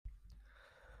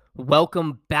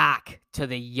Welcome back to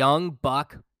the Young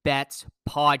Buck Bets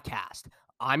podcast.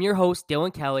 I'm your host,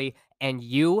 Dylan Kelly, and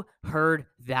you heard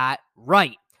that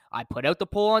right. I put out the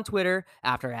poll on Twitter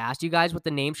after I asked you guys what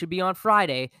the name should be on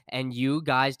Friday, and you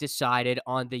guys decided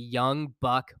on the Young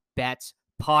Buck Bets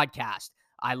podcast.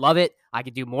 I love it. I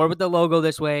could do more with the logo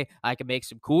this way. I can make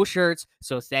some cool shirts.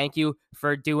 So thank you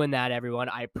for doing that, everyone.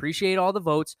 I appreciate all the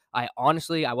votes. I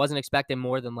wasn't expecting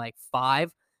more than like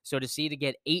 5. So to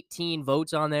get 18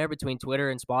 votes on there between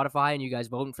Twitter and Spotify and you guys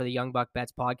voting for the Young Buck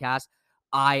Bets podcast,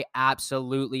 I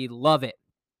absolutely love it.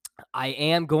 I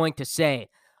am going to say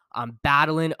I'm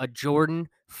battling a Jordan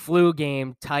flu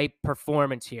game type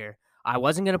performance here. I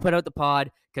wasn't going to put out the pod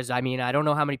because, I don't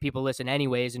know how many people listen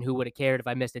anyways and who would have cared if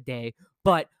I missed a day.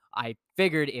 But I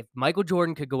figured if Michael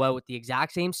Jordan could go out with the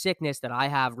exact same sickness that I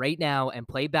have right now and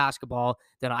play basketball,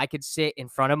 then I could sit in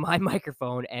front of my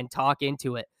microphone and talk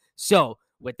into it. So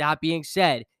with that being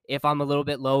said, if I'm a little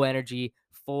bit low energy,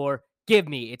 forgive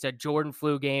me. It's a Jordan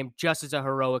flu game, just as a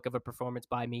heroic of a performance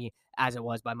by me as it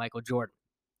was by Michael Jordan.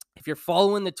 If you're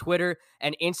following the Twitter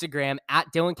and Instagram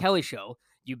at Dylan Kelly Show,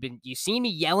 you see me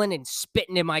yelling and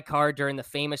spitting in my car during the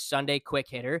famous Sunday quick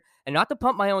hitter. And not to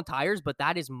pump my own tires, but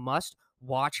that is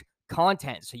must-watch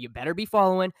content. So you better be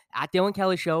following at Dylan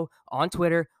Kelly Show on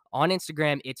Twitter, on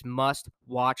Instagram. It's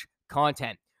must-watch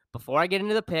content. Before I get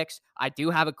into the picks, I do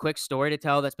have a quick story to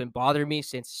tell that's been bothering me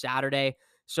since Saturday.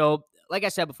 So, like I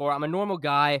said before, I'm a normal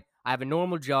guy. I have a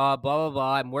normal job, blah, blah,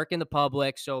 blah. I'm working the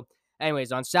public. So,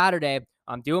 anyways, on Saturday,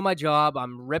 I'm doing my job.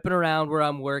 I'm ripping around where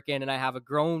I'm working, and I have a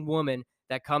grown woman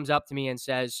that comes up to me and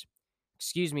says,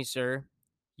 "Excuse me, sir,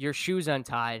 your shoe's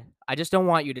untied. I just don't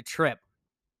want you to trip."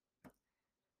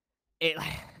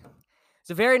 It's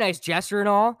a very nice gesture and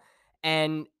all,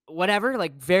 and whatever,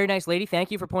 like, very nice lady.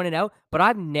 Thank you for pointing out, but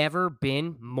I've never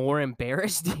been more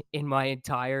embarrassed in my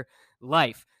entire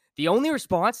life. The only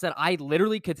response that I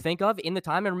literally could think of in the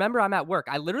time, and remember, I'm at work.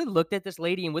 I literally looked at this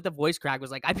lady and with a voice crack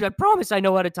was like, I promise I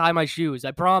know how to tie my shoes.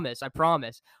 I promise.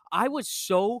 I was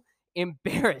so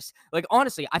embarrassed. Like,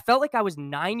 honestly, I felt like I was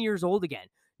 9 years old again.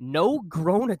 No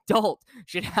grown adult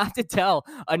should have to tell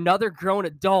another grown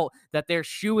adult that their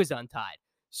shoe is untied.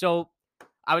 So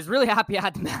I was really happy I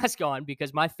had the mask on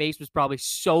because my face was probably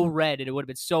so red and it would have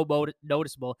been so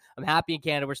noticeable. I'm happy in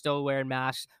Canada we're still wearing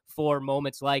masks for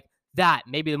moments like that.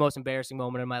 Maybe the most embarrassing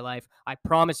moment in my life. I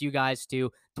promise you guys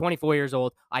to 24 years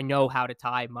old, I know how to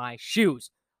tie my shoes.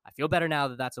 I feel better now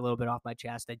that that's a little bit off my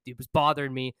chest. It was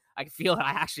bothering me. I feel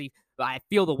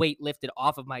the weight lifted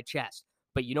off of my chest.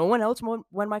 But you know when else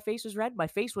when my face was red? My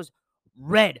face was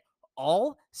red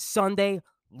all Sunday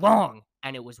long.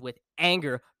 And it was with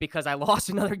anger because I lost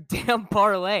another damn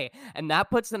parlay. And that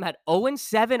puts them at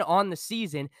 0-7 on the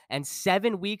season. And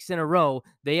 7 weeks in a row,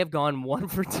 they have gone 1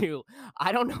 for 2.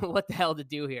 I don't know what the hell to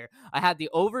do here. I had the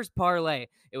overs parlay.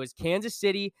 It was Kansas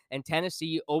City and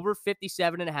Tennessee over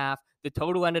 57.5. The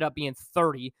total ended up being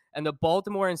 30. And the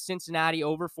Baltimore and Cincinnati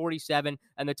over 47.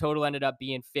 And the total ended up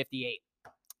being 58.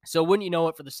 So wouldn't you know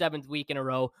it, for the 7th week in a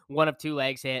row, 1 of 2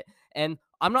 legs hit. And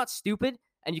I'm not stupid.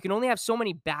 And you can only have so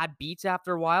many bad beats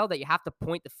after a while that you have to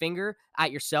point the finger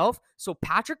at yourself. So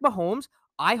Patrick Mahomes,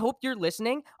 I hope you're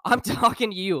listening. I'm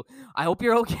talking to you. I hope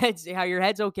you're okay. How your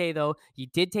head's okay, though. You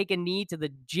did take a knee to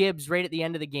the jibs right at the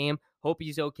end of the game. Hope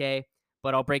he's okay.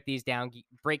 But I'll break these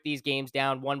games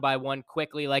down one by one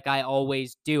quickly like I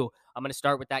always do. I'm going to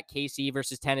start with that KC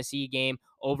versus Tennessee game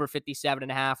over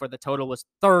 57.5 where the total was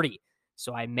 30.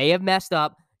 So I may have messed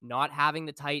up not having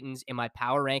the Titans in my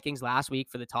power rankings last week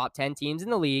for the top 10 teams in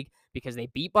the league because they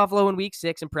beat Buffalo in week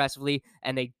 6 impressively,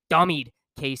 and they dummied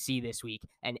KC this week.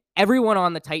 And everyone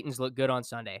on the Titans looked good on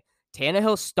Sunday.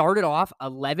 Tannehill started off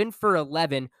 11 for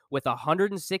 11 with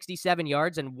 167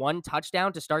 yards and 1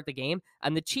 touchdown to start the game,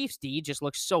 and the Chiefs' D just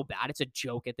looks so bad. It's a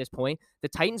joke at this point. The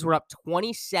Titans were up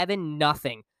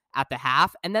 27-0 at the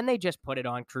half, and then they just put it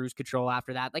on cruise control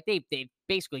after that. Like, they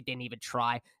basically didn't even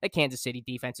try. The Kansas City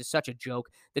defense is such a joke.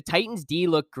 The Titans D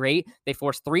looked great. They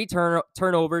forced 3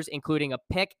 turnovers, including a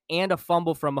pick and a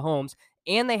fumble from Mahomes,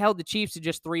 and they held the Chiefs to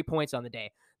just 3 points on the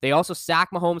day. They also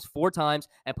sacked Mahomes 4 times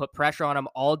and put pressure on him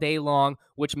all day long,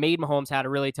 which made Mahomes had a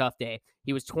really tough day.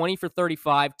 He was 20 for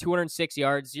 35, 206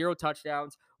 yards, 0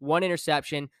 touchdowns, 1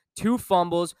 interception, 2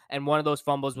 fumbles, and one of those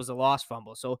fumbles was a lost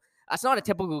fumble. So that's not a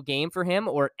typical game for him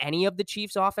or any of the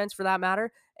Chiefs' offense for that matter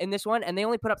in this one. And they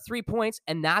only put up 3 points,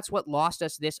 and that's what lost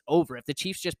us this over. If the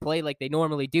Chiefs just play like they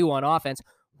normally do on offense,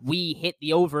 we hit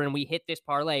the over and we hit this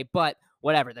parlay. But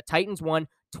whatever. The Titans won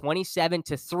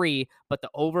 27-3, but the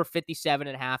over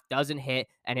 57.5 doesn't hit,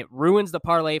 and it ruins the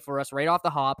parlay for us right off the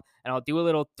hop. And I'll do a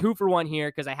little 2-for-1 here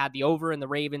because I had the over and the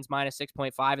Ravens minus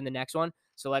 6.5 in the next one.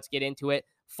 So let's get into it.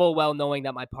 full well knowing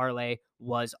that my parlay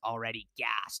was already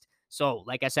gassed. So,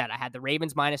 like I said, I had the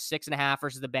Ravens minus 6.5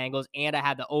 versus the Bengals, and I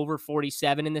had the over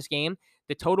 47 in this game.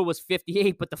 The total was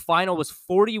 58, but the final was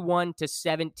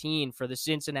 41-17 for the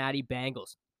Cincinnati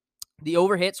Bengals. The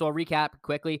overhit, so I'll recap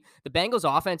quickly. The Bengals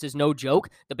offense is no joke.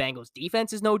 The Bengals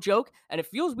defense is no joke. And it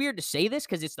feels weird to say this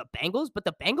because it's the Bengals, but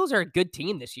the Bengals are a good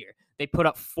team this year. They put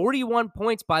up 41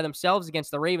 points by themselves against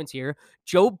the Ravens here.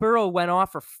 Joe Burrow went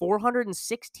off for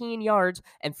 416 yards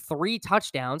and 3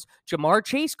 touchdowns. Jamar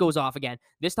Chase goes off again,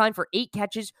 this time for 8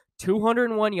 catches,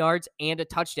 201 yards, and a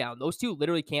touchdown. Those two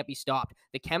literally can't be stopped.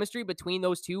 The chemistry between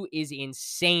those two is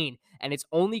insane, and it's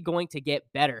only going to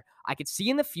get better. I could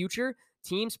see in the future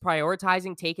teams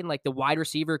prioritizing taking like the wide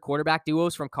receiver quarterback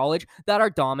duos from college that are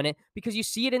dominant, because you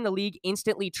see it in the league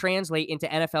instantly translate into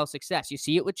NFL success. You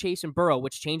see it with Chase and Burrow,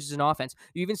 which changes an offense.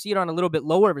 You even see it on a little bit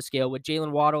lower of a scale with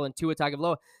Jalen Waddle and Tua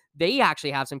Tagovailoa. They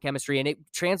actually have some chemistry, and it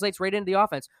translates right into the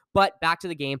offense. But back to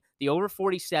the game, the over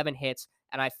 47 hits,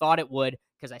 and I thought it would,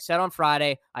 because I said on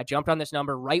Friday, I jumped on this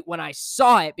number right when I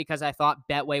saw it because I thought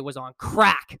Betway was on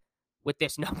crack with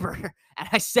this number. And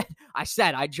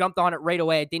I jumped on it right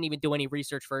away. I didn't even do any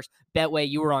research first. Betway,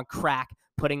 you were on crack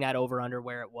putting that over under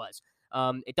where it was.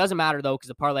 It doesn't matter though, because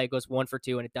the parlay goes 1 for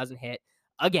 2 and it doesn't hit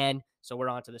again. So we're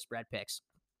on to the spread picks.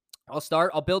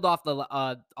 I'll build off the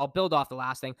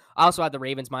last thing. I also had the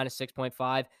Ravens minus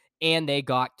 6.5, and they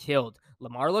got killed.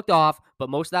 Lamar looked off, but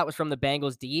most of that was from the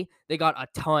Bengals D. They got a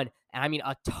ton, and I mean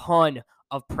a ton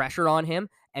of pressure on him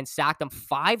and sacked him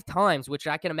 5 times, which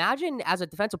I can imagine as a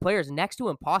defensive player is next to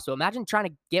impossible. Imagine trying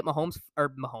to get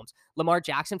Lamar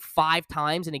Jackson 5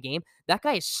 times in a game. That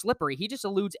guy is slippery. He just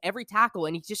eludes every tackle,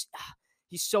 and he's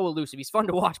so elusive. He's fun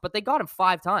to watch, but they got him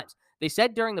 5 times. They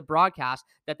said during the broadcast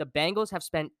that the Bengals have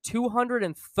spent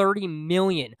 $230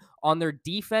 million on their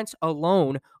defense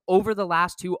alone over the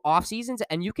last 2 off seasons,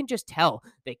 and you can just tell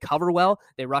they cover well,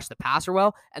 they rush the passer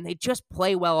well, and they just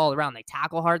play well all around. They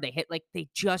tackle hard, they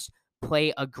just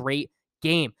play a great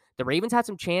game. The Ravens had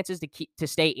some chances to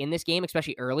stay in this game,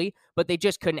 especially early, but they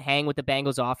just couldn't hang with the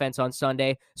Bengals offense on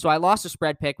Sunday. So I lost a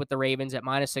spread pick with the Ravens at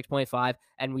minus 6.5,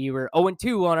 and we were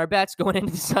 0-2 on our bets going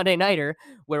into the Sunday nighter,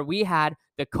 where we had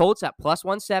the Colts at plus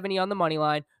 170 on the money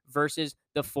line versus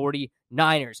the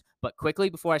 49ers. But quickly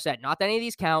before I said, not that any of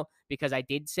these count, because I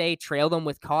did say trail them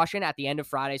with caution at the end of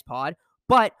Friday's pod,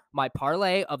 but my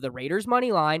parlay of the Raiders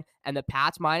money line and the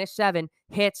Pats minus 7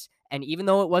 hits, and even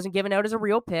though it wasn't given out as a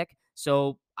real pick,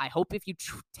 so I hope if you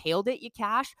tailed it, you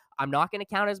cash. I'm not going to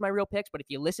count it as my real picks, but if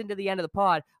you listen to the end of the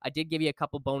pod, I did give you a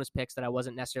couple bonus picks that I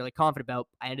wasn't necessarily confident about.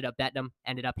 I ended up betting them,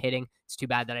 ended up hitting. It's too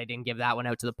bad that I didn't give that one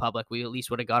out to the public. We at least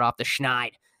would have got off the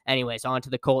schneid. Anyways, on to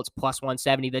the Colts, plus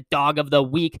 170, the dog of the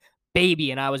week,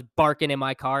 baby. And I was barking in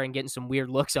my car and getting some weird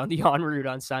looks on the en route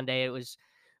on Sunday. It was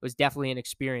definitely an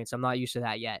experience. I'm not used to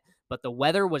that yet. But the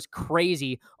weather was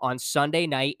crazy on Sunday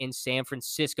night in San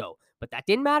Francisco. But that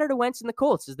didn't matter to Wentz and the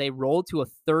Colts as they rolled to a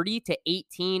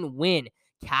 30-18 win,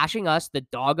 cashing us the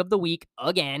dog of the week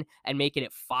again and making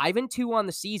it 5-2 on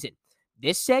the season.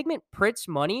 This segment prints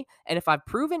money, and if I've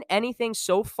proven anything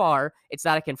so far, it's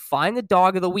that I can find the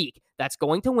dog of the week that's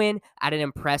going to win at an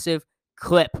impressive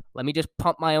clip. Let me just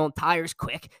pump my own tires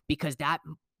quick because that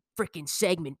freaking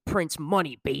segment prints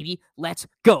money, baby. Let's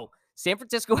go. San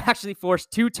Francisco actually forced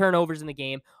 2 turnovers in the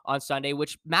game on Sunday,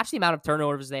 which matched the amount of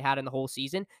turnovers they had in the whole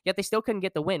season, yet they still couldn't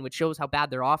get the win, which shows how bad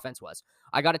their offense was.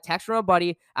 I got a text from a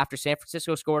buddy after San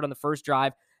Francisco scored on the first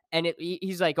drive, and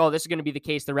he's like, oh, this is going to be the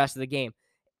case the rest of the game.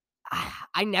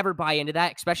 I never buy into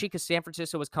that, especially because San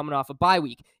Francisco was coming off a bye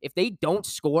week. If they don't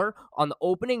score on the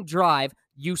opening drive,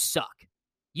 you suck.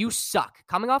 You suck.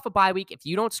 Coming off a bye week, if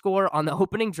you don't score on the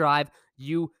opening drive,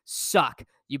 you suck.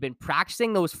 You've been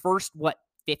practicing those first,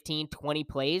 15, 20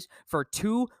 plays for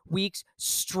 2 weeks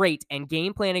straight and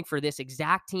game planning for this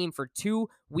exact team for 2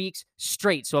 weeks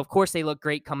straight. So, of course, they look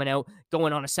great coming out,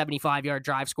 going on a 75-yard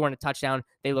drive, scoring a touchdown.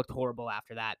 They looked horrible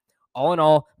after that. All in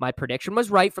all, my prediction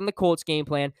was right from the Colts game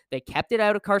plan. They kept it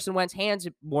out of Carson Wentz's hands,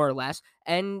 more or less,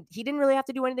 and he didn't really have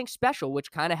to do anything special,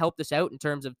 which kind of helped us out in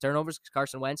terms of turnovers.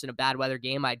 Carson Wentz in a bad weather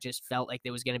game, I just felt like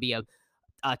there was going to be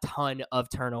a ton of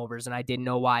turnovers, and I didn't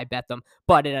know why I bet them,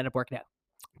 but it ended up working out.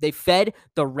 They fed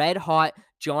the red-hot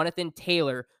Jonathan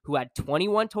Taylor, who had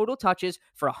 21 total touches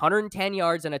for 110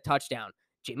 yards and a touchdown.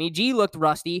 Jimmy G looked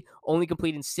rusty, only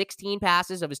completing 16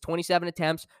 passes of his 27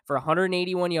 attempts for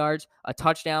 181 yards, a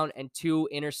touchdown, and 2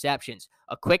 interceptions.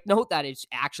 A quick note that is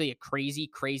actually a crazy,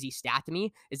 crazy stat to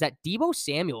me is that Deebo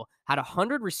Samuel had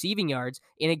 100 receiving yards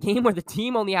in a game where the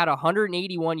team only had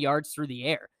 181 yards through the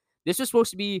air. This was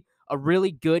supposed to be a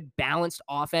really good balanced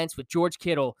offense with George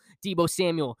Kittle, Deebo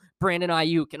Samuel, Brandon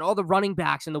Ayuk, and all the running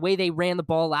backs and the way they ran the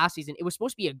ball last season. It was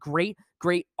supposed to be a great,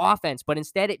 great offense, but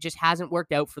instead it just hasn't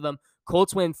worked out for them.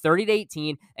 Colts win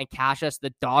 30-18 and cash us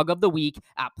the dog of the week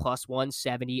at plus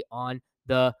 170 on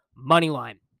the money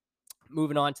line.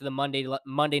 Moving on to the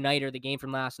Monday night, or the game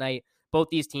from last night. Both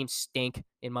these teams stink,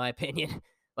 in my opinion.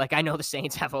 Like, I know the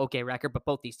Saints have an okay record, but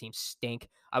both these teams stink.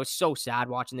 I was so sad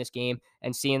watching this game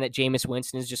and seeing that Jameis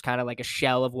Winston is just kind of like a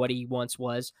shell of what he once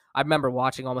was. I remember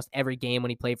watching almost every game when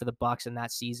he played for the Bucs in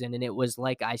that season, and it was,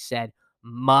 like I said,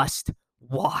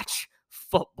 must-watch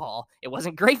football. It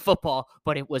wasn't great football,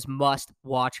 but it was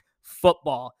must-watch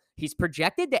football. He's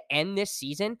projected to end this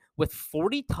season with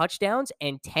 40 touchdowns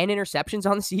and 10 interceptions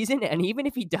on the season. And even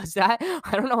if he does that,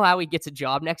 I don't know how he gets a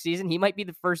job next season. He might be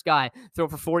the first guy throw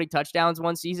for 40 touchdowns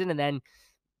one season, and then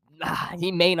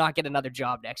he may not get another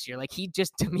job next year. Like, he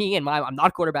just, to me, I'm not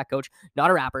a quarterback coach, not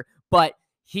a rapper, but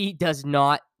he does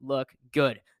not look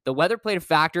good. The weather played a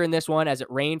factor in this one, as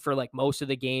it rained for like most of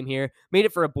the game here. Made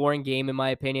it for a boring game, in my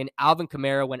opinion. Alvin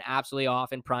Kamara went absolutely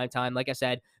off in prime time. Like I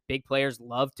said, big players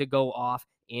love to go off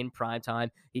in prime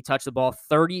time. He touched the ball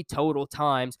 30 total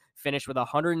times, finished with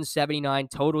 179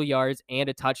 total yards and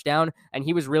a touchdown. And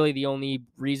he was really the only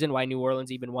reason why New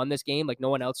Orleans even won this game. Like, no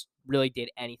one else really did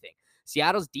anything.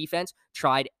 Seattle's defense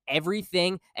tried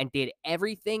everything and did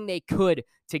everything they could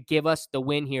to give us the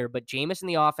win here, but Jameis and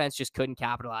the offense just couldn't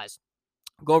capitalize.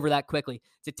 I'll go over that quickly.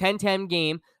 It's a 10-10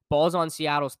 game. Ball's on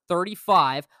Seattle's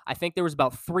 35. I think there was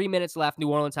about 3 minutes left. New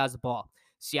Orleans has the ball.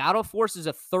 Seattle forces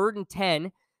a 3rd and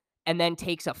 10 and then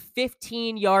takes a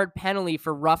 15-yard penalty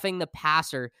for roughing the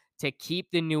passer to keep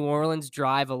the New Orleans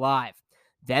drive alive.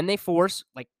 Then they force,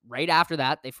 like right after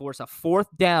that, they force a 4th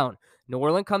down. New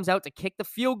Orleans comes out to kick the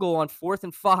field goal on 4th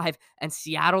and 5, and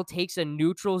Seattle takes a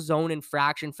neutral zone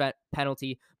infraction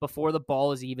penalty before the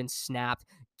ball is even snapped.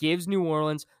 Gives New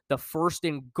Orleans the 1st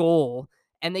and goal,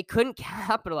 and they couldn't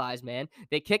capitalize, man.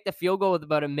 They kicked the field goal with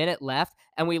about a minute left,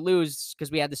 and we lose because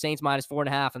we had the Saints minus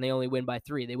 4.5, and they only win by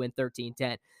 3. They win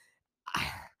 13-10.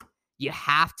 You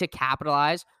have to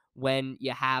capitalize when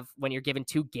you're given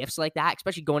 2 gifts like that,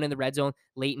 especially going in the red zone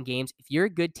late in games. If you're a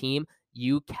good team,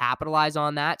 you capitalize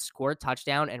on that, score a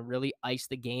touchdown, and really ice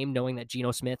the game, knowing that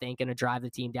Geno Smith ain't going to drive the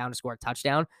team down to score a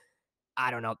touchdown.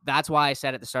 I don't know. That's why I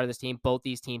said at the start of this team, both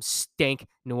these teams stink.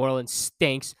 New Orleans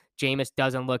stinks. Jameis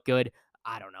doesn't look good.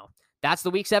 I don't know. That's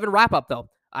the Week 7 wrap-up, though.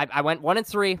 I went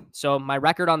 1-3, so my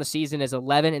record on the season is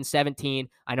 11-17.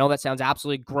 I know that sounds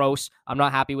absolutely gross. I'm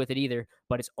not happy with it either,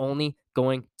 but it's only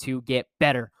going to get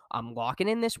better. I'm locking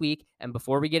in this week, and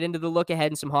before we get into the look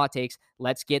ahead and some hot takes,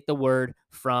 let's get the word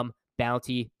from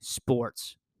Bounty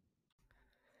Sports.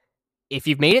 If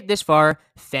you've made it this far,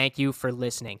 thank you for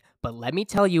listening. But let me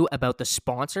tell you about the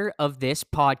sponsor of this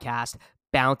podcast,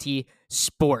 Bounty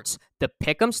Sports, the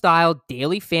pick'em style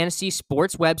daily fantasy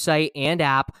sports website and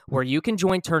app where you can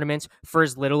join tournaments for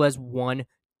as little as $1.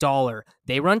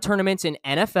 They run tournaments in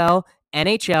NFL,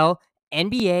 NHL,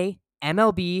 NBA,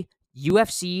 MLB,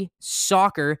 UFC,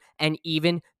 soccer, and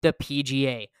even the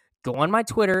PGA. Go on my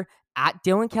Twitter at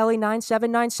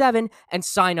DylanKelly9797 and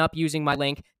sign up using my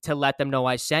link to let them know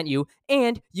I sent you.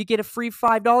 And you get a free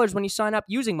 $5 when you sign up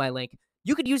using my link.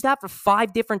 You could use that for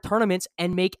 5 different tournaments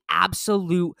and make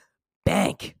absolute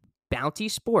bank. Bounty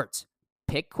Sports.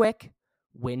 Pick quick,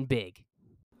 win big.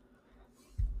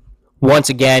 Once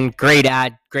again, great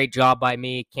ad. Great job by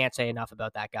me. Can't say enough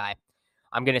about that guy.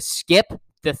 I'm going to skip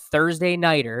the Thursday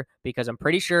nighter because I'm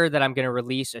pretty sure that I'm going to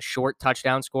release a short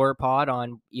touchdown scorer pod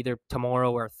on either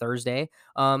tomorrow or Thursday.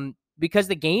 Because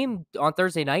the game on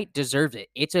Thursday night deserves it.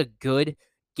 It's a good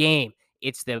game.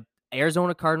 It's the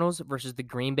Arizona Cardinals versus the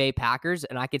Green Bay Packers,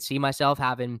 and I could see myself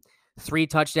having 3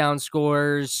 touchdown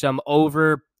scores, some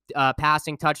over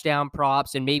passing touchdown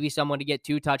props, and maybe someone to get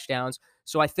 2 touchdowns.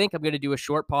 So I think I'm going to do a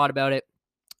short pod about it,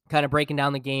 kind of breaking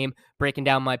down the game, breaking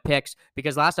down my picks,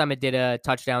 because last time I did a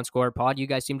touchdown score pod, you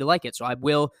guys seemed to like it. So I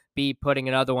will be putting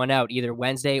another one out either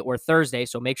Wednesday or Thursday.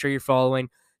 So make sure you're following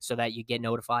so that you get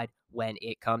notified when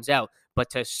it comes out. But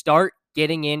to start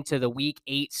getting into the Week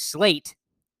 8 slate,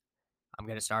 I'm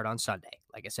going to start on Sunday.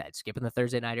 Like I said, skipping the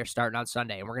Thursday nighter, starting on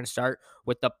Sunday. And we're going to start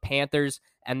with the Panthers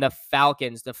and the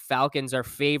Falcons. The Falcons are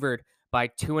favored by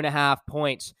 2.5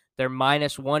 points. They're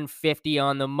minus 150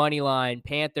 on the money line.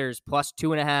 Panthers plus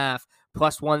 2.5,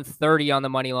 plus 130 on the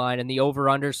money line. And the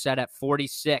over-under set at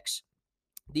 46.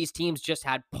 These teams just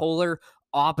had polar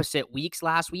opposite weeks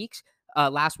last week.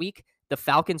 The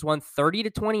Falcons won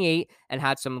 30-28 and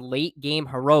had some late game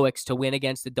heroics to win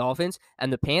against the Dolphins,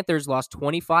 and the Panthers lost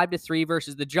 25-3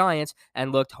 versus the Giants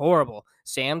and looked horrible.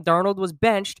 Sam Darnold was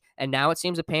benched, and now it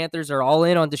seems the Panthers are all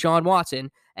in on Deshaun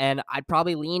Watson, And I'd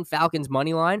probably lean Falcons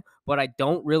money line, but I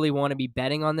don't really want to be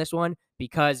betting on this one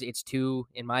because it's two,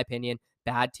 in my opinion,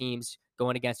 bad teams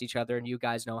going against each other. And you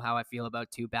guys know how I feel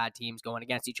about two bad teams going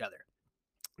against each other.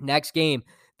 Next game,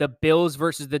 the Bills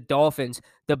versus the Dolphins.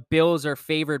 The Bills are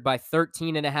favored by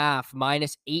 13.5,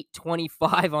 minus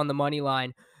 825 on the money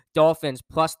line. Dolphins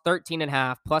plus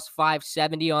 13.5, plus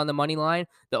 570 on the money line.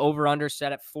 The over-under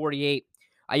set at 48.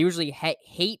 I usually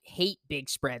hate big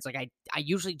spreads. Like I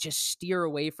usually just steer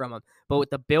away from them. But with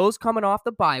the Bills coming off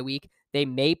the bye week, they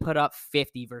may put up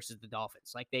 50 versus the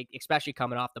Dolphins. Like they, especially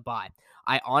coming off the bye.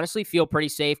 I honestly feel pretty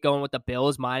safe going with the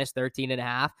Bills minus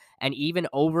 13.5, and even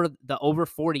over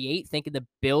 48, thinking the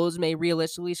Bills may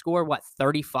realistically score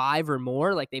 35 or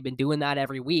more. Like they've been doing that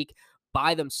every week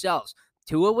by themselves.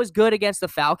 Tua was good against the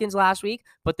Falcons last week,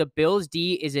 but the Bills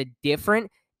D is a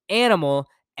different animal,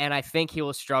 and I think he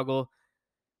will struggle.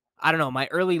 I don't know. My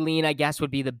early lean, I guess,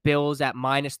 would be the Bills at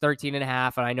minus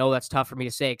 13.5. And I know that's tough for me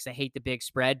to say because I hate the big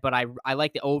spread, but I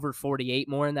like the over 48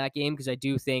 more in that game because I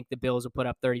do think the Bills will put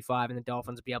up 35 and the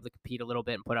Dolphins will be able to compete a little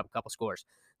bit and put up a couple scores.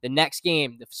 The next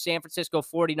game, the San Francisco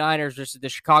 49ers versus the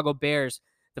Chicago Bears.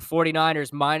 The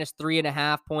 49ers minus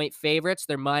 3.5 point favorites.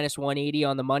 They're minus 180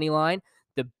 on the money line.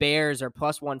 The Bears are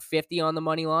plus 150 on the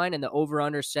money line, and the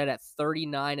over-under set at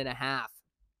 39.5.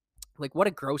 Like, what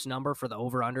a gross number for the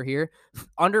over-under here.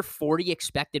 Under 40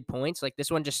 expected points. Like,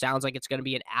 this one just sounds like it's going to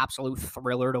be an absolute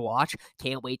thriller to watch.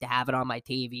 Can't wait to have it on my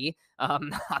TV.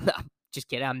 I'm just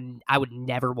kidding. I would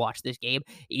never watch this game.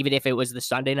 Even if it was the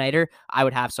Sunday nighter, I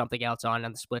would have something else on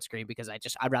the split screen because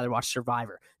I'd rather watch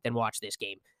Survivor than watch this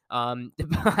game.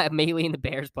 Mainly in the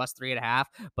Bears plus 3.5,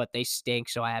 but they stink,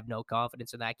 so I have no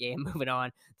confidence in that game. Moving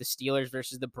on, the Steelers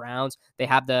versus the Browns. They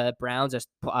have the Browns as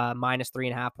minus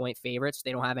 3.5 point favorites.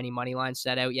 They don't have any money line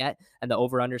set out yet, and the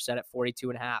over/under set at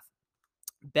 42.5.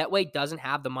 Betway doesn't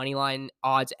have the money line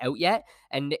odds out yet,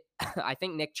 and I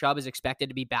think Nick Chubb is expected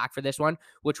to be back for this one,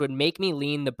 which would make me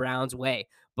lean the Browns way,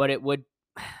 but it would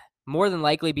more than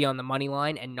likely be on the money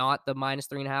line and not the minus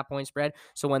 3.5 point spread.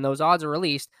 So when those odds are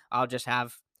released,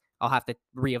 I'll have to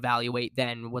reevaluate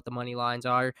then what the money lines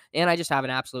are. And I just have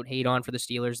an absolute hate on for the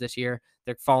Steelers this year.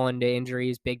 They're falling to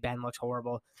injuries. Big Ben looks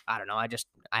horrible. I don't know. I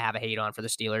have a hate on for the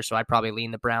Steelers, so I'd probably lean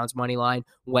the Browns money line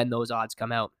when those odds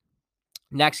come out.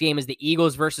 Next game is the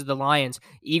Eagles versus the Lions.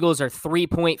 Eagles are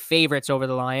 3-point favorites over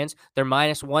the Lions. They're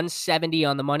minus 170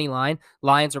 on the money line.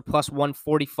 Lions are plus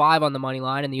 145 on the money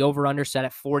line, and the over-under set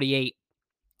at 48.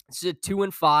 This is a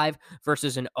 2-5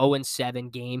 versus an 0-7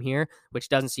 game here, which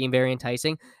doesn't seem very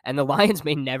enticing. And the Lions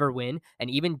may never win. And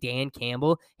even Dan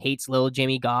Campbell hates little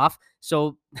Jimmy Goff.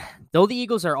 So though the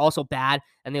Eagles are also bad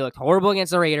and they looked horrible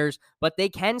against the Raiders, but they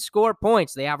can score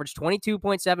points. They average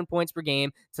 22.7 points per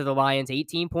game to the Lions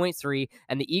 18.3.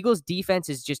 And the Eagles defense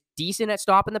is just decent at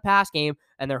stopping the pass game,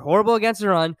 and they're horrible against the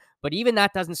run. But even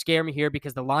that doesn't scare me here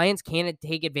because the Lions can't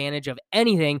take advantage of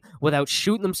anything without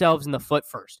shooting themselves in the foot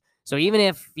first. So even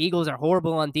if Eagles are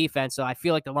horrible on defense, so I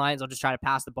feel like the Lions will just try to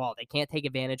pass the ball. They can't take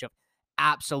advantage of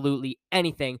absolutely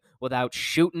anything without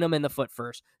shooting them in the foot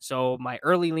first. So my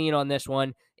early lean on this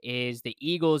one is the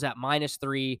Eagles at minus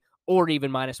 3 or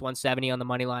even minus 170 on the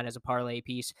money line as a parlay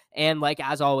piece. And like,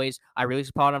 as always, I release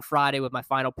a pod on Friday with my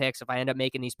final picks. If I end up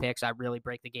making these picks, I really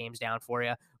break the games down for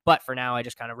you. But for now, I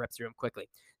just kind of rip through them quickly.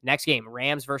 Next game,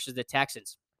 Rams versus the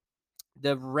Texans.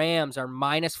 The Rams are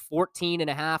minus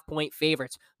 14.5 point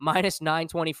favorites, minus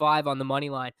 925 on the money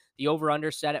line. The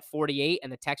over-under set at 48,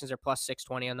 and the Texans are plus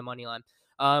 620 on the money line.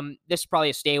 This is probably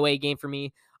a stay away game for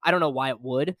me. I don't know why it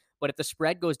would, but if the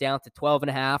spread goes down to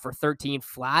 12.5 or 13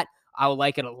 flat, I would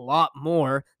like it a lot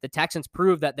more. The Texans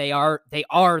proved that they are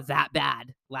that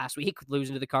bad last week,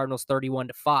 losing to the Cardinals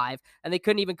 31-5, and they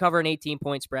couldn't even cover an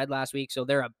 18-point spread last week, so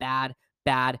they're a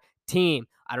bad team.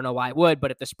 I don't know why it would,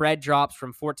 but if the spread drops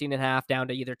from 14.5 down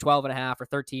to either 12.5 or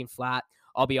 13 flat,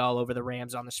 I'll be all over the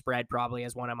Rams on the spread probably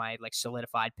as one of my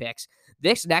solidified picks.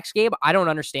 This next game, I don't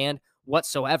understand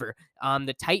whatsoever.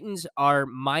 The Titans are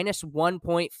minus 1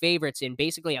 point favorites in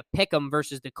basically a pick 'em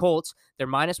versus the Colts. They're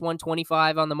minus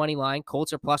 125 on the money line.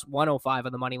 Colts are plus 105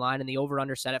 on the money line, and the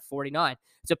over-under set at 49.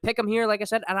 It's a pick 'em here, like I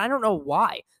said, and I don't know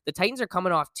why. The Titans are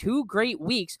coming off 2 great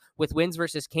weeks with wins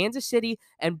versus Kansas City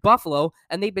and Buffalo,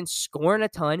 and they've been scoring a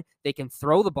ton. They can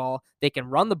throw the ball, they can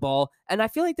run the ball, and I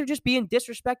feel like they're just being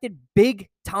disrespected big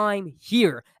time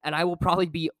here, and I will probably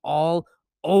be all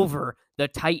over the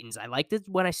Titans. I like this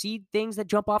when I see things that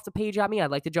jump off the page at me. I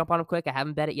like to jump on them quick. I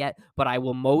haven't bet it yet, but I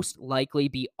will most likely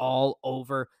be all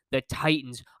over the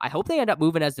Titans. I hope they end up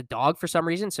moving as the dog for some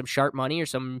reason, some sharp money or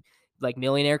some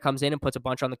millionaire comes in and puts a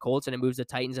bunch on the Colts and it moves the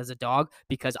Titans as a dog,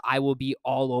 because I will be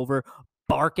all over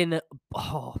barking.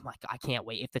 Oh my God, I can't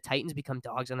wait. If the Titans become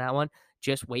dogs on that one,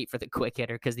 just wait for the quick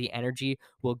hitter because the energy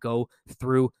will go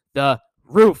through the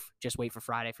roof. Just wait for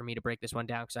Friday for me to break this one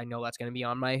down because I know that's going to be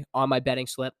on my betting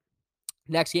slip.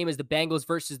 Next game is the Bengals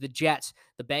versus the Jets.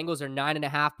 The Bengals are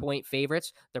 9.5-point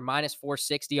favorites. They're minus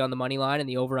 460 on the money line, and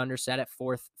the over-under set at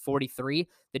 443.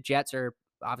 The Jets are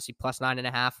obviously plus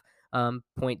 9.5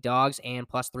 point dogs and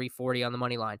plus 340 on the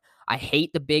money line. I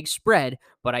hate the big spread,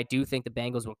 but I do think the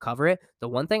Bengals will cover it. The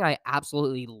one thing I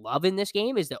absolutely love in this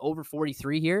game is the over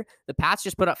 43 here. The Pats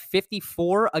just put up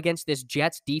 54 against this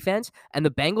Jets defense, and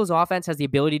the Bengals offense has the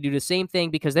ability to do the same thing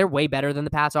because they're way better than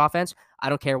the Pats offense. I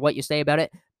don't care what you say about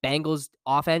it. Bengals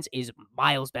offense is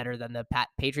miles better than the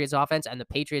Patriots offense, and the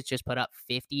Patriots just put up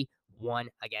 51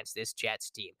 against this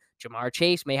Jets team. Jamar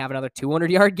Chase may have another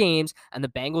 200-yard games, and the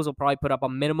Bengals will probably put up a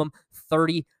minimum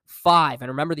 35. And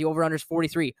remember, the over-under is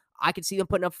 43. I could see them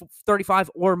putting up 35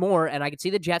 or more, and I could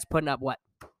see the Jets putting up,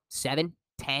 7,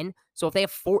 10? So if they have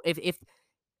 4, if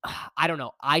I don't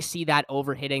know, I see that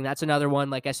over hitting. That's another one,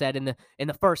 like I said, in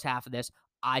the first half of this,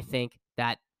 I think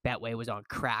that Betway was on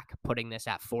crack putting this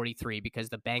at 43 because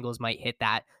the Bengals might hit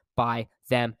that by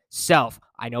themselves.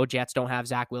 I know Jets don't have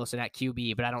Zach Wilson at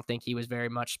QB, but I don't think he was very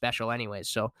much special anyways.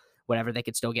 So whatever, they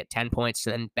could still get 10 points,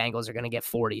 and Bengals are going to get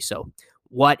 40. So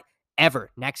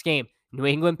whatever. Next game, New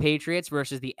England Patriots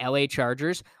versus the LA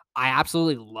Chargers. I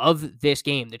absolutely love this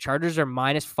game. The Chargers are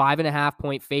minus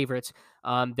 5.5-point favorites.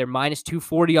 They're minus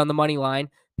 240 on the money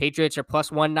line. Patriots are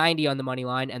plus 190 on the money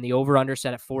line, and the over-under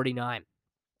set at 49.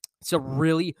 It's a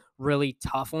really, really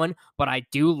tough one, but I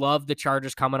do love the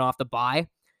Chargers coming off the bye.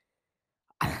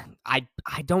 I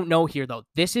don't know here, though.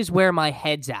 This is where my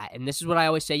head's at, and this is what I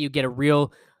always say. You get a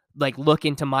real look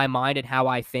into my mind and how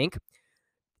I think.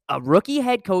 A rookie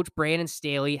head coach, Brandon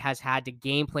Staley, has had to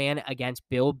game plan against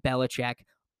Bill Belichick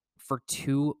for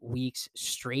 2 weeks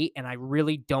straight, and I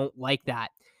really don't like that.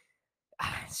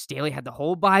 Staley had the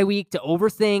whole bye week to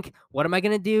overthink. What am I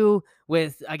going to do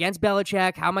against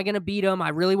Belichick? How am I going to beat him? I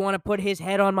really want to put his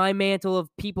head on my mantle of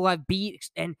people I've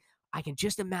beat. And I can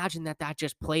just imagine that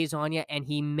just plays on you. And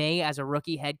he may, as a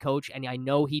rookie head coach, and I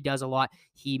know he does a lot,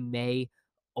 he may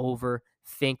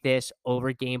overthink this,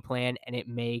 over game plan, and it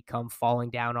may come falling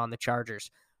down on the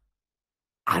Chargers.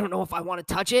 I don't know if I want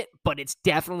to touch it, but it's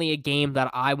definitely a game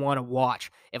that I want to watch.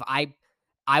 If I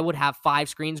would have 5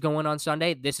 screens going on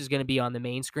Sunday. This is going to be on the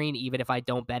main screen, even if I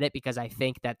don't bet it, because I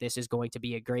think that this is going to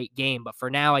be a great game. But for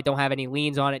now, I don't have any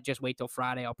leans on it. Just wait till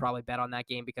Friday. I'll probably bet on that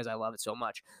game because I love it so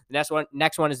much. The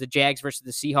next one is the Jags versus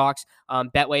the Seahawks.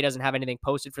 Betway doesn't have anything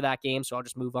posted for that game, so I'll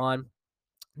just move on.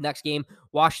 Next game,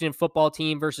 Washington football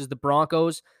team versus the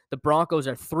Broncos. The Broncos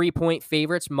are 3-point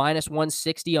favorites, minus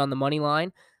 160 on the money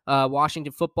line.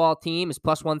 Washington football team is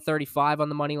plus 135 on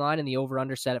the money line, and the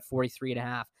over-under set at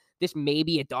 43.5. This may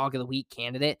be a dog of the week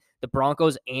candidate. The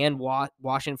Broncos and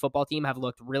Washington football team have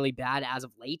looked really bad as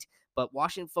of late, but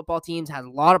Washington football teams had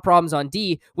a lot of problems on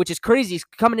D, which is crazy.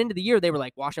 Coming into the year, they were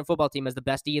like, Washington football team is the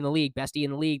best D in the league,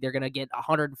 They're going to get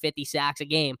 150 sacks a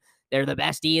game. They're the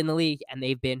best D in the league, and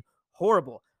they've been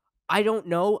horrible. I don't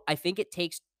know. I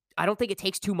don't think it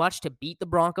takes too much to beat the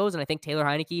Broncos, and I think Taylor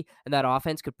Heineke and that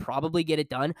offense could probably get it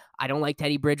done. I don't like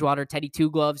Teddy Bridgewater, Teddy Two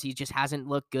Gloves. He just hasn't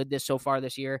looked good so far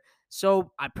this year.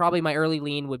 So my early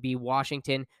lean would be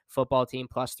Washington football team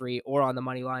plus 3, or on the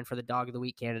money line for the dog of the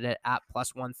week candidate at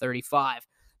plus 135.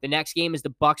 The next game is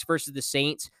the Bucs versus the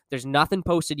Saints. There's nothing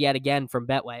posted yet again from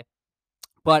Betway.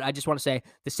 But I just want to say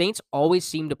the Saints always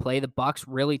seem to play the Bucs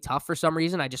really tough for some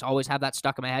reason. I just always have that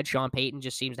stuck in my head. Sean Payton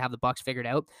just seems to have the Bucs figured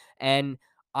out. And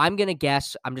I'm just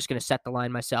going to set the line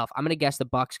myself. I'm going to guess the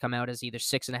Bucs come out as either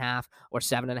 6.5 or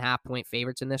 7.5 point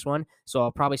favorites in this one. So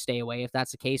I'll probably stay away if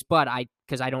that's the case. But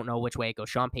because I don't know which way it goes.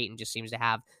 Sean Payton just seems to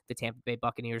have the Tampa Bay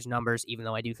Buccaneers numbers, even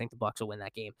though I do think the Bucs will win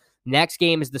that game. Next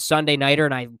game is the Sunday Nighter,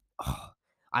 and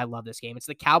I love this game. It's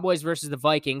the Cowboys versus the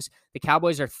Vikings. The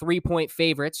Cowboys are 3-point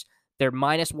favorites. They're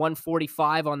minus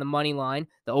 145 on the money line.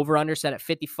 The over-under set at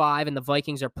 55, and the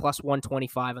Vikings are plus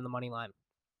 125 on the money line.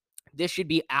 This should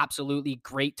be absolutely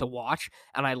great to watch,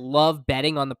 and I love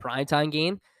betting on the primetime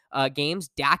games.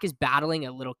 Dak is battling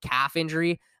a little calf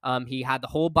injury. He had the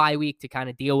whole bye week to kind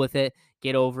of deal with it,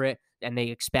 get over it, and they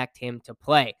expect him to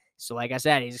play. So like I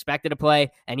said, he's expected to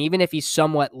play, and even if he's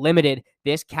somewhat limited,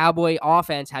 this Cowboy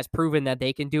offense has proven that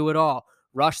they can do it all.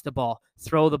 Rush the ball,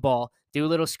 throw the ball, do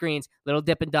little screens, little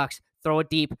dip and ducks, throw it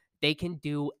deep. They can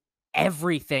do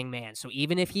everything, man. So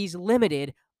even if he's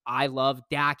limited, I love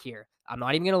Dak here. I'm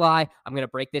not even going to lie. I'm going to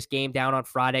break this game down on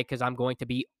Friday because I'm going to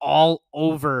be all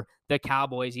over the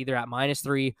Cowboys either at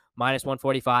 -3,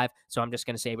 -145. So I'm just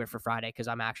going to save it for Friday because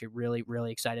I'm actually really,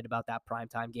 really excited about that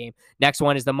primetime game. Next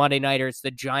one is the Monday Nighter. It's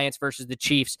the Giants versus the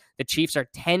Chiefs. The Chiefs are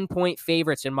 10-point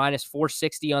favorites and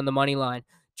 -460 on the money line.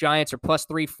 Giants are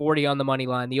 +340 on the money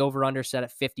line. The over-under set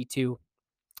at 52.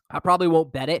 I probably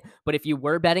won't bet it, but if you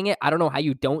were betting it, I don't know how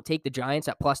you don't take the Giants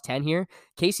at +10 here.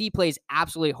 KC plays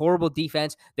absolutely horrible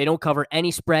defense. They don't cover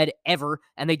any spread ever,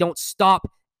 and they don't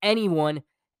stop anyone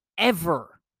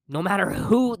ever. No matter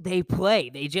who they play,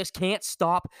 they just can't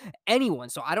stop anyone.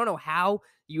 So I don't know how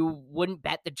you wouldn't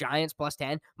bet the Giants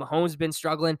 +10. Mahomes has been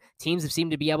struggling. Teams have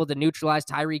seemed to be able to neutralize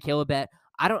Tyreek Hill a bit.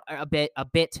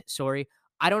 Sorry.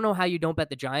 I don't know how you don't bet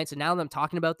the Giants. And now that I'm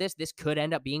talking about this could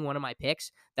end up being one of my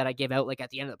picks that I give out like at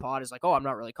the end of the pod is like, oh, I'm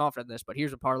not really confident in this, but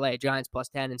here's a parlay, Giants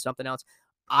 +10 and something else.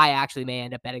 I actually may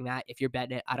end up betting that. If you're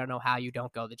betting it, I don't know how you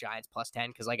don't go the Giants +10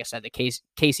 because, like I said, the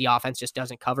KC offense just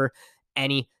doesn't cover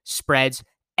any spreads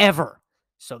ever.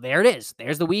 So there it is.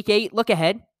 There's the week 8 look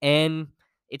ahead, and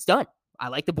it's done. I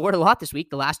like the board a lot this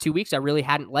week. The last 2 weeks, I really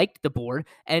hadn't liked the board.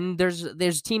 And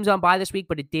there's teams on bye this week,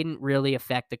 but it didn't really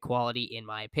affect the quality, in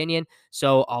my opinion.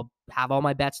 So I'll have all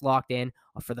my bets locked in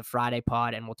for the Friday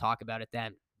pod, and we'll talk about it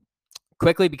then.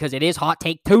 Quickly, because it is Hot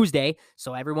Take Tuesday,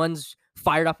 so everyone's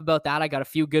fired up about that. I got a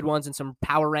few good ones and some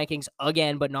power rankings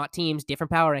again, but not teams, different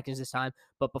power rankings this time.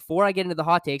 But before I get into the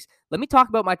hot takes, let me talk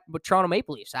about my Toronto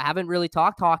Maple Leafs. I haven't really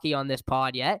talked hockey on this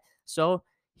pod yet, so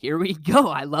here we go.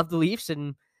 I love the Leafs,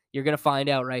 and you're going to find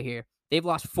out right here. They've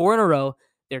lost 4 in a row.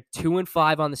 They're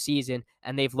 2-5 on the season,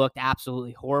 and they've looked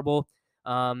absolutely horrible.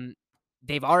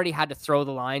 They've already had to throw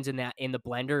the lines in the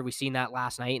blender. We've seen that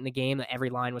last night in the game, that every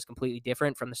line was completely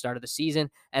different from the start of the season,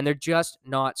 and they're just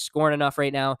not scoring enough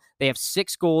right now. They have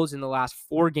 6 goals in the last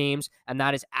 4 games, and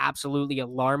that is absolutely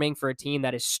alarming for a team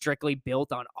that is strictly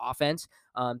built on offense.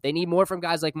 They need more from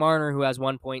guys like Marner, who has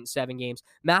 1 point in 7 games.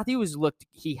 Matthews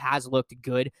has looked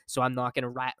good, so I'm not going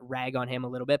to rag on him a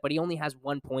little bit, but he only has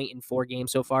 1 point in 4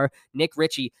 games so far. Nick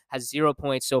Ritchie has 0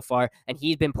 points so far, and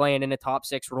he's been playing in a top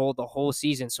 6 role the whole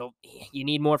season, so you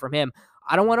need more from him.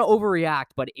 I don't want to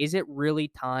overreact, but is it really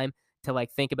time to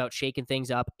think about shaking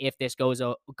things up if this goes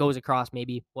across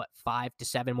maybe 5 to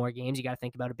 7 more games? You got to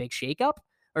think about a big shakeup,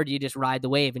 or do you just ride the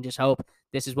wave and just hope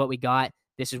this is what we got?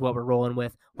 This is what we're rolling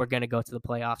with. We're going to go to the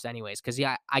playoffs anyways. Because,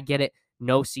 yeah, I get it.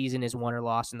 No season is won or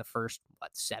lost in the first,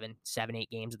 8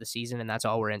 games of the season, and that's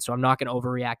all we're in. So I'm not going to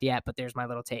overreact yet, but there's my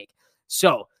little take.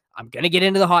 So I'm going to get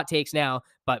into the hot takes now,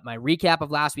 but my recap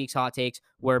of last week's hot takes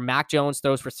were Mac Jones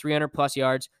throws for 300-plus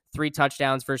yards, 3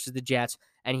 touchdowns versus the Jets,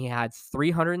 and he had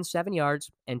 307 yards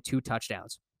and 2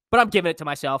 touchdowns. But I'm giving it to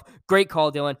myself. Great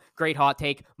call, Dylan. Great hot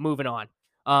take. Moving on.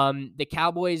 The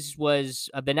Cowboys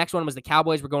the next one was the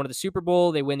Cowboys were going to the Super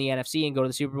Bowl. They win the NFC and go to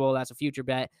the Super Bowl. That's a future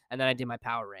bet. And then I did my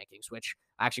power rankings, which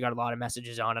I actually got a lot of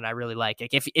messages on, and I really like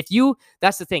it.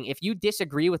 That's the thing. If you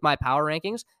disagree with my power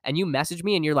rankings and you message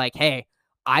me and you're like, hey,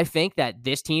 I think that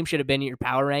this team should have been in your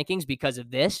power rankings because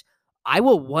of this, I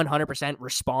will 100%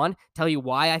 respond, tell you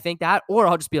why I think that, or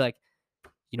I'll just be like,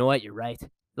 you know what, you're right.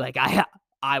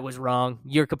 I was wrong.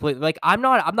 You're completely I'm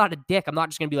not a dick. I'm not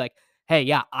just gonna be like, hey,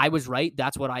 yeah, I was right.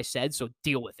 That's what I said. So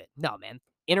deal with it. No, man.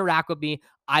 Interact with me.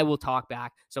 I will talk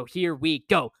back. So here we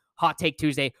go. Hot Take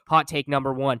Tuesday, hot take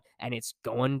number 1. And it's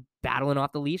battling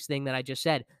off the Leafs thing that I just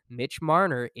said. Mitch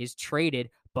Marner is traded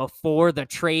before the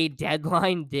trade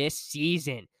deadline this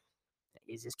season.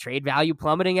 Is his trade value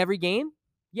plummeting every game?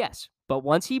 Yes. But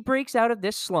once he breaks out of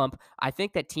this slump, I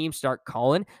think that teams start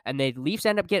calling, and the Leafs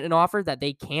end up getting an offer that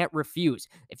they can't refuse.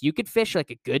 If you could fish a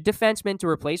good defenseman to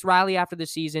replace Riley after the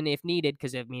season if needed,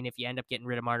 because, if you end up getting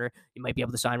rid of Marner, you might be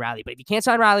able to sign Riley. But if you can't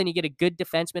sign Riley and you get a good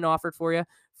defenseman offered for you,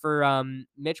 for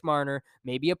Mitch Marner,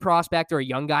 maybe a prospect or a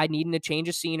young guy needing a change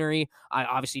of scenery.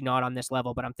 Obviously not on this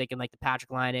level, but I'm thinking like the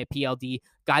Patrick Laine, PLD,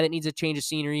 guy that needs a change of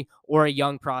scenery, or a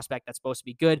young prospect that's supposed to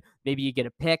be good. Maybe you get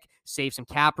a pick, save some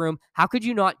cap room. How could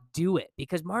you not do it?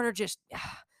 Because Marner just...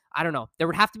 I don't know. There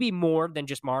would have to be more than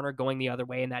just Marner going the other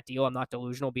way in that deal. I'm not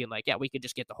delusional being like, yeah, we could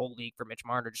just get the whole league for Mitch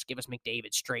Marner. Just give us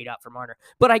McDavid straight up for Marner.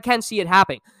 But I can see it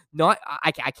happening.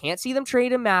 I can't see them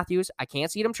trading Matthews. I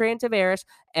can't see them trading Tavares.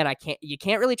 And you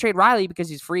can't really trade Riley because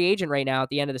he's free agent right now at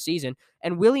the end of the season.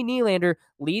 And Willie Nylander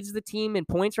leads the team in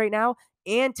points right now.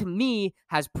 And to me,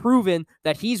 has proven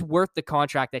that he's worth the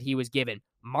contract that he was given.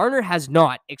 Marner has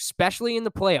not, especially in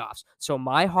the playoffs. So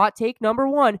my hot take number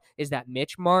 1 is that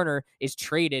Mitch Marner is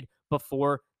traded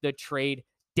before the trade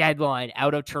deadline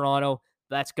out of Toronto.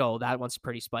 Let's go. That one's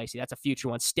pretty spicy. That's a future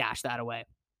one. Stash that away.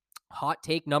 Hot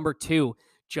take number 2.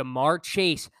 Jamar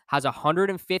Chase has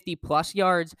 150 plus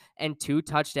yards and 2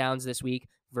 touchdowns this week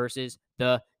versus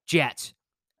the Jets.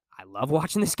 I love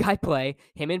watching this guy play.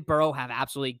 Him and Burrow have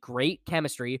absolutely great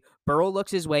chemistry. Burrow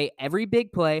looks his way every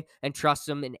big play and trusts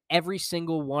him in every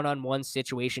single one-on-one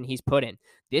situation he's put in.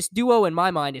 This duo, in my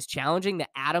mind, is challenging the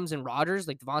Adams and Rodgers,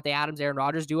 like Devontae Adams, Aaron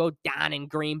Rodgers duo down in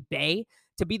Green Bay,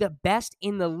 to be the best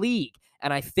in the league.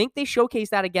 And I think they showcase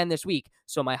that again this week.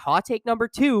 So my hot take number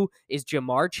 2 is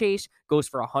Jamar Chase goes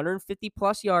for 150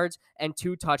 plus yards and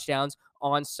 2 touchdowns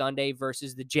on Sunday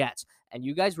versus the Jets. And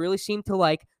you guys really seem to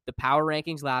like the power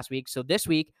rankings last week. So this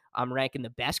week, I'm ranking the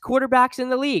best quarterbacks in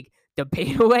the league.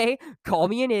 Debate away, call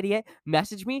me an idiot,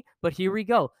 message me, but here we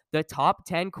go. The top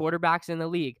 10 quarterbacks in the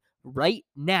league right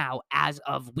now as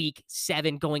of week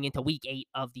 7 going into week 8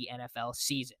 of the NFL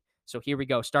season. So here we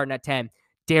go, starting at 10.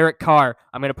 Derek Carr,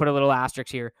 I'm going to put a little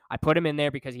asterisk here. I put him in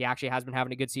there because he actually has been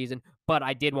having a good season, but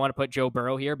I did want to put Joe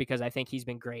Burrow here because I think he's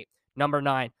been great. Number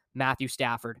 9, Matthew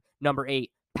Stafford. Number 8,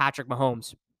 Patrick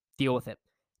Mahomes. Deal with it.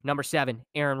 Number 7,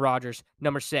 Aaron Rodgers.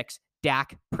 Number 6,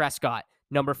 Dak Prescott.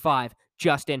 Number 5,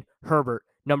 Justin Herbert.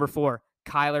 Number 4,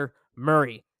 Kyler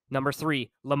Murray. Number 3,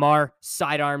 Lamar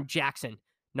Sidearm Jackson.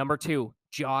 Number 2,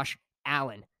 Josh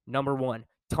Allen. Number 1,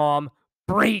 Tom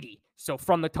Brady. So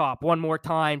from the top, one more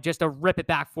time, just to rip it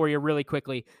back for you really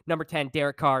quickly. Number 10,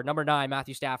 Derek Carr. Number 9,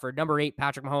 Matthew Stafford. Number 8,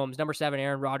 Patrick Mahomes. Number 7,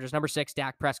 Aaron Rodgers. Number 6,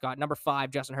 Dak Prescott. Number 5,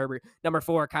 Justin Herbert. Number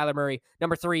 4, Kyler Murray.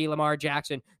 Number 3, Lamar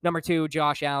Jackson. Number 2,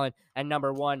 Josh Allen. And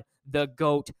number 1, the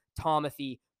GOAT,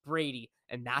 Tomothy Brady.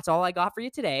 And that's all I got for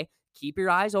you today. Keep your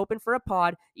eyes open for a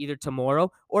pod either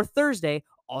tomorrow or Thursday.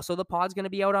 Also, the pod's going to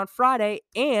be out on Friday,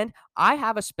 and I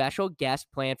have a special guest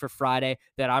planned for Friday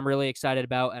that I'm really excited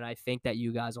about, and I think that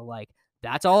you guys will like.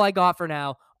 That's all I got for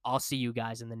now. I'll see you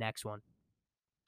guys in the next one.